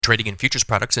Trading in futures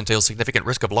products entails significant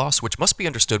risk of loss, which must be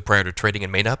understood prior to trading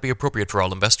and may not be appropriate for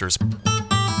all investors.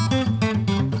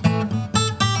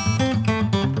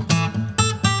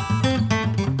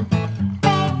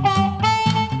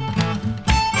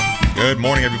 Good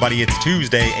morning, everybody. It's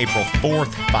Tuesday, April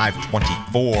 4th,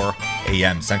 5:24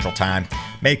 a.m. Central Time.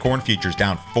 May corn futures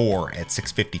down 4 at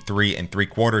 6.53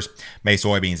 3/4. May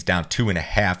soybeans down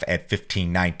 2.5 at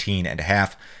 15.19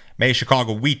 1/2. May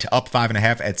Chicago wheat up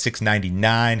 5.5 at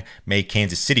 6.99. May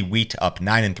Kansas City wheat up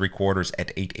 9 3/4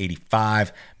 at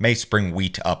 8.85. May spring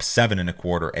wheat up 7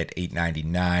 1/4 at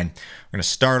 8.99. We're going to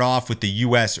start off with the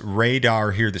U.S.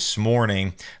 radar here this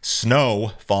morning.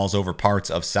 Snow falls over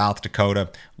parts of South Dakota,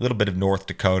 a little bit of North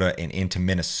Dakota, and into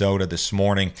Minnesota this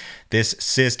morning. This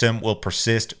system will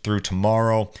persist through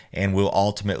tomorrow and will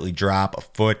ultimately drop a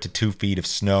foot to 2 feet of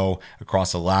snow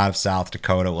across a lot of South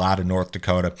Dakota, a lot of North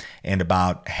Dakota, and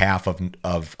about half of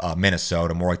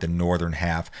Minnesota, more like the northern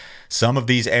half. Some of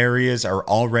these areas are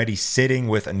already sitting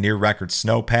with a near-record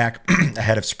snowpack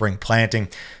ahead of spring planting.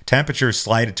 Temperatures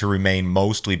slated to remain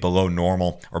mostly below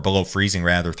normal, or below freezing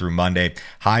rather, through Monday.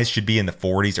 Highs should be in the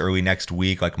 40s early next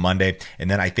week, like Monday. And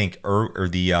then I think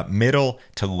the middle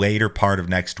to later part of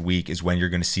next week is when you're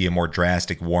going to see a more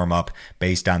drastic warm-up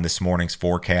based on this morning's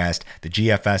forecast. The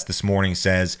GFS this morning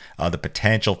says the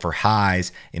potential for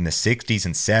highs in the 60s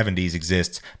and 70s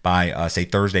exists by, say,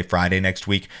 Thursday, Friday next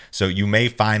week. So you may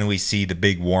finally see the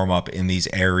big warm-up in these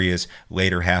areas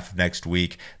later half of next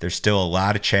week. There's still a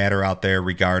lot of chatter out there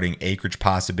regarding acreage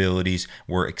possibilities.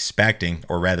 We're expecting,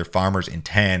 or rather farmers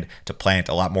intend, to plant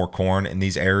a lot more corn in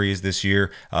these areas this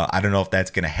year. I don't know if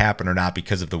that's going to happen or not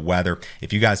because of the weather.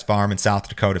 If you guys farm in South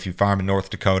Dakota, if you farm in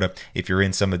North Dakota, if you're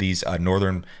in some of these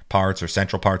northern parts or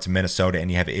central parts of Minnesota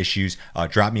and you have issues,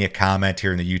 drop me a comment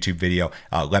here in the YouTube video.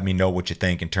 Let me know what you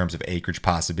think in terms of acreage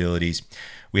possibilities.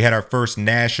 We had our first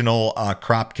national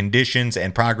crop conditions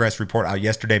and progress report out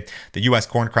yesterday. The U.S.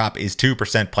 corn crop is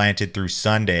 2% planted through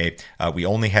Sunday. We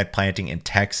only had planting in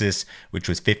Texas, which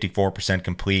was 54%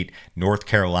 complete, North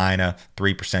Carolina,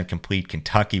 3% complete,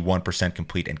 Kentucky, 1%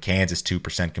 complete, and Kansas,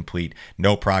 2% complete.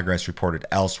 No progress reported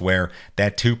elsewhere.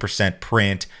 That 2%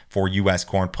 print for U.S.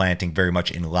 corn planting very much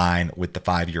in line with the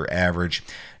 5-year average.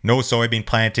 No soybean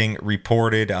planting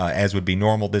reported, as would be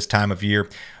normal this time of year.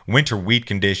 Winter wheat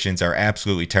conditions are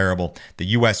absolutely terrible. The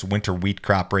U.S. winter wheat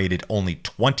crop rated only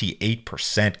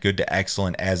 28% good to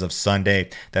excellent as of Sunday.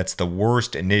 That's the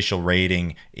worst initial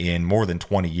rating in more than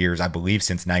 20 years, I believe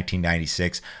since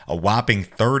 1996. A whopping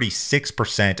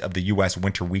 36% of the U.S.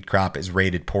 winter wheat crop is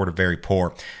rated poor to very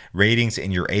poor. Ratings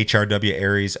in your HRW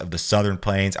areas of the Southern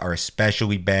Plains are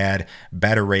especially bad.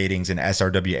 Better ratings in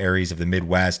SRW areas of the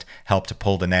Midwest help to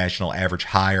pull the national average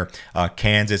higher.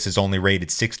 Kansas is only rated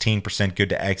 16% good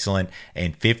to excellent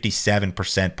and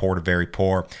 57% poor to very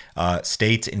poor.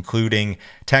 States including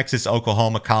Texas,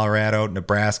 Oklahoma, Colorado,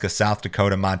 Nebraska, South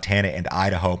Dakota, Montana, and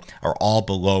Idaho are all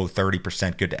below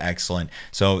 30% good to excellent.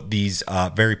 So these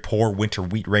very poor winter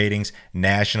wheat ratings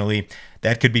nationally,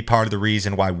 that could be part of the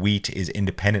reason why wheat is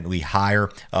independently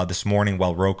higher this morning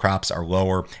while row crops are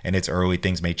lower, and it's early.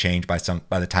 Things may change by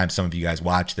the time some of you guys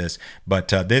watch this. But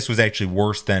this was actually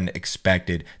worse than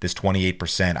expected, this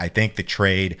 28%. I think the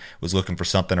trade was looking for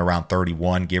something around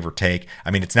 31, give or take. I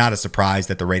mean, it's not a surprise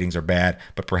that the ratings are bad,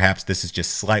 but perhaps this is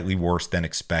just slightly worse than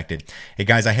expected. Hey,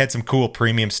 guys, I had some cool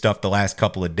premium stuff the last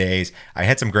couple of days. I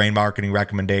had some grain marketing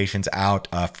recommendations out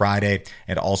Friday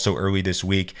and also early this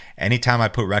week. Anytime I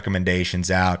put recommendations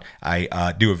out,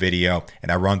 I do a video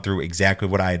and I run through exactly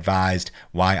what I advised,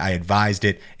 why I advised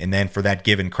it, and then for that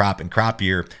given crop and crop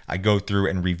year, I go through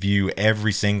and review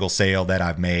every single sale that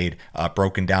I've made,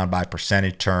 broken down by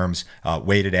percentage terms,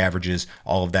 weighted averages,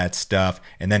 all of that stuff.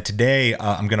 And then today,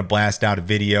 I'm going to blast out a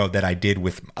video that I did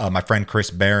with my friend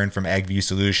Chris Barron from AgView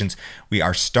Solutions. We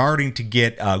are starting to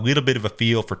get a little bit of a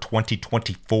feel for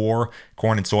 2024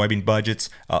 corn and soybean budgets,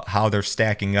 how they're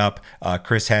stacking up.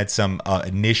 Chris had some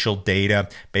initial data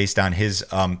based on his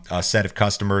set of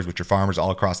customers, which are farmers all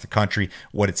across the country,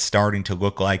 what it's starting to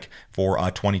look like for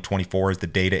 2024 as the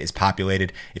data is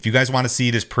populated. If you guys want to see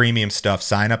this premium stuff,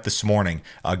 sign up this morning.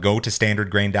 Go to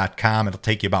standardgrain.com. It'll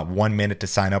take you about 1 minute to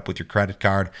sign up with your credit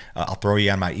card. I'll throw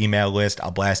you on my email list. I'll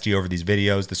blast you over these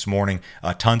videos this morning.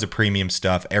 Tons of premium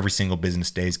stuff every single business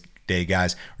day,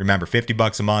 guys. Remember,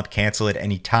 $50 a month. Cancel it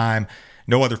anytime.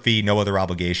 No other fee, no other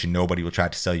obligation. Nobody will try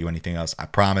to sell you anything else, I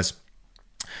promise.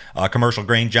 Commercial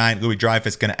grain giant Louis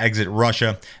Dreyfus going to exit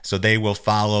Russia, so they will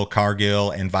follow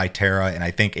Cargill and Viterra and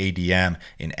I think ADM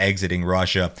in exiting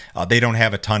Russia. They don't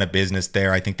have a ton of business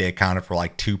there. I think they accounted for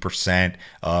like 2%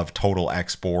 of total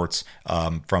exports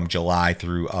from July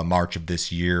through March of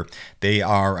this year. They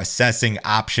are assessing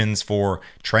options for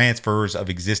transfers of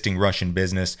existing Russian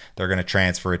business. They're going to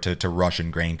transfer it to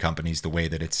Russian grain companies, the way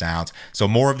that it sounds. So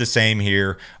more of the same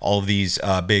here. All of these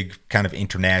big kind of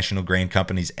international grain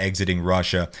companies exiting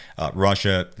Russia.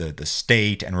 Russia, the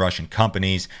state and Russian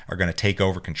companies are going to take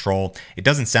over control. It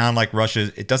doesn't sound like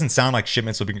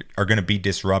shipments are going to be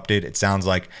disrupted. It sounds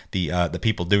like the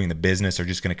people doing the business are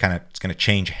just going to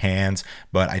change hands.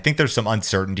 But I think there's some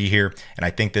uncertainty here, and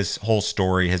I think this whole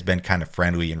story has been kind of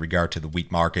friendly in regard to the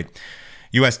wheat market.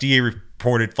 USDA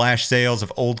reported flash sales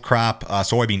of old crop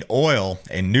soybean oil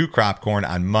and new crop corn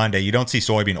on Monday. You don't see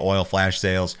soybean oil flash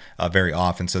sales very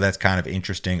often, so that's kind of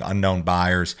interesting. Unknown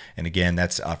buyers, and again,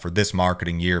 that's for this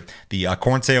marketing year. The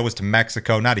corn sale was to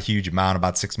Mexico, not a huge amount,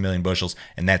 about 6 million bushels,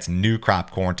 and that's new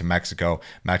crop corn to Mexico.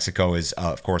 Mexico is,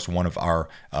 of course, one of our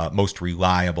most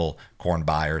reliable corn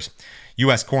buyers.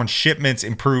 U.S. corn shipments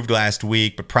improved last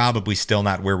week, but probably still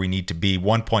not where we need to be.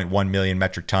 1.1 million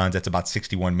metric tons, that's about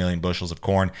 61 million bushels of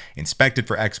corn inspected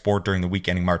for export during the week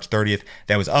ending March 30th.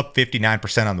 That was up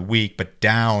 59% on the week, but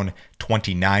down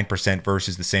 29%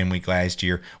 versus the same week last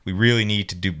year. We really need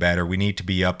to do better. We need to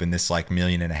be up in this like 1.5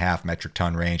 million metric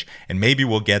ton range, and maybe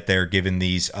we'll get there given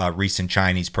these recent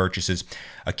Chinese purchases.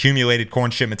 Accumulated corn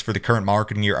shipments for the current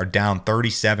marketing year are down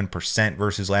 37%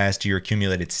 versus last year.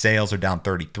 Accumulated sales are down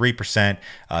 33%.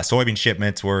 Soybean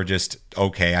shipments were just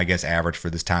okay, I guess average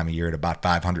for this time of year at about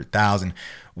 500,000.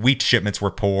 Wheat shipments were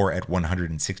poor at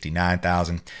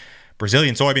 169,000.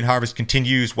 Brazilian soybean harvest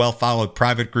continues. Well-followed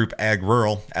private group Ag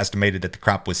Rural estimated that the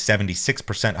crop was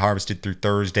 76% harvested through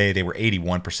Thursday. They were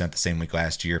 81% the same week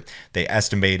last year. They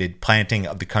estimated planting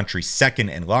of the country's second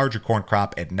and larger corn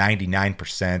crop at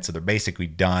 99%, so they're basically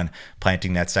done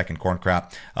planting that second corn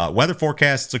crop. Weather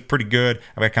forecasts look pretty good.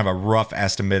 I've got kind of a rough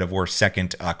estimate of where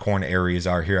second corn areas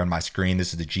are here on my screen.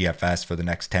 This is the GFS for the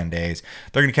next 10 days.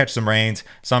 They're going to catch some rains.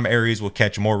 Some areas will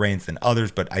catch more rains than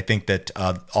others, but I think that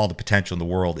all the potential in the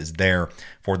world is there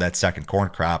for that second corn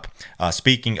crop.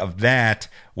 Speaking of that,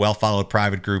 well-followed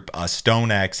private group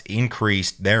StoneX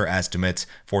increased their estimates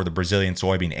for the Brazilian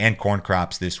soybean and corn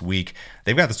crops this week.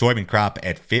 They've got the soybean crop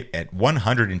at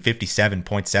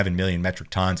 157.7 million metric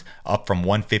tons, up from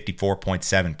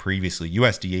 154.7 previously.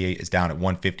 USDA is down at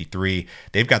 153.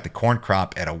 They've got the corn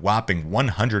crop at a whopping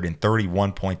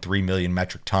 131.3 million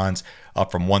metric tons,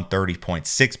 up from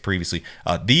 130.6 previously.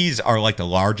 These are like the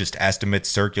largest estimates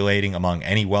circulating among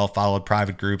any well-followed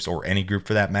private groups, or any group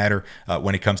for that matter,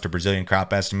 when it comes to Brazilian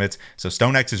crop estimates. So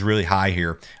StoneX is really high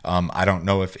here. I don't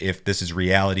know if this is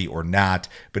reality or not,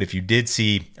 but if you did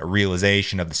see a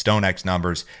realization of the StoneX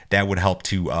numbers, that would help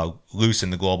to loosen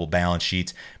the global balance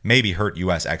sheets, maybe hurt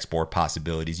U.S. export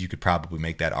possibilities. You could probably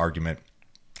make that argument.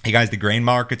 Hey guys, the grain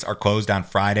markets are closed on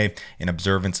Friday in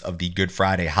observance of the Good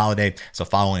Friday holiday. So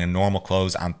following a normal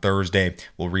close on Thursday,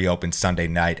 we'll reopen Sunday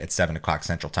night at 7 o'clock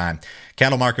Central Time.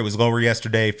 Cattle market was lower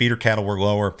yesterday. Feeder cattle were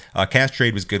lower. Cash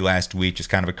trade was good last week, just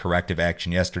kind of a corrective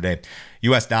action yesterday.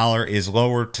 U.S. dollar is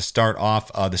lower to start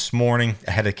off this morning.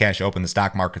 Ahead of the cash open, the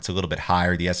stock market's a little bit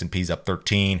higher. The S&P's up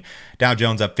 13. Dow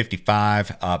Jones up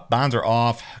 55. Bonds are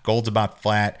off. Gold's about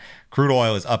flat. Crude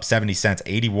oil is up 70 cents,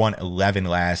 81.11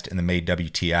 last in the May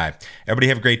WTI. Everybody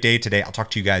have a great day today. I'll talk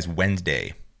to you guys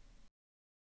Wednesday.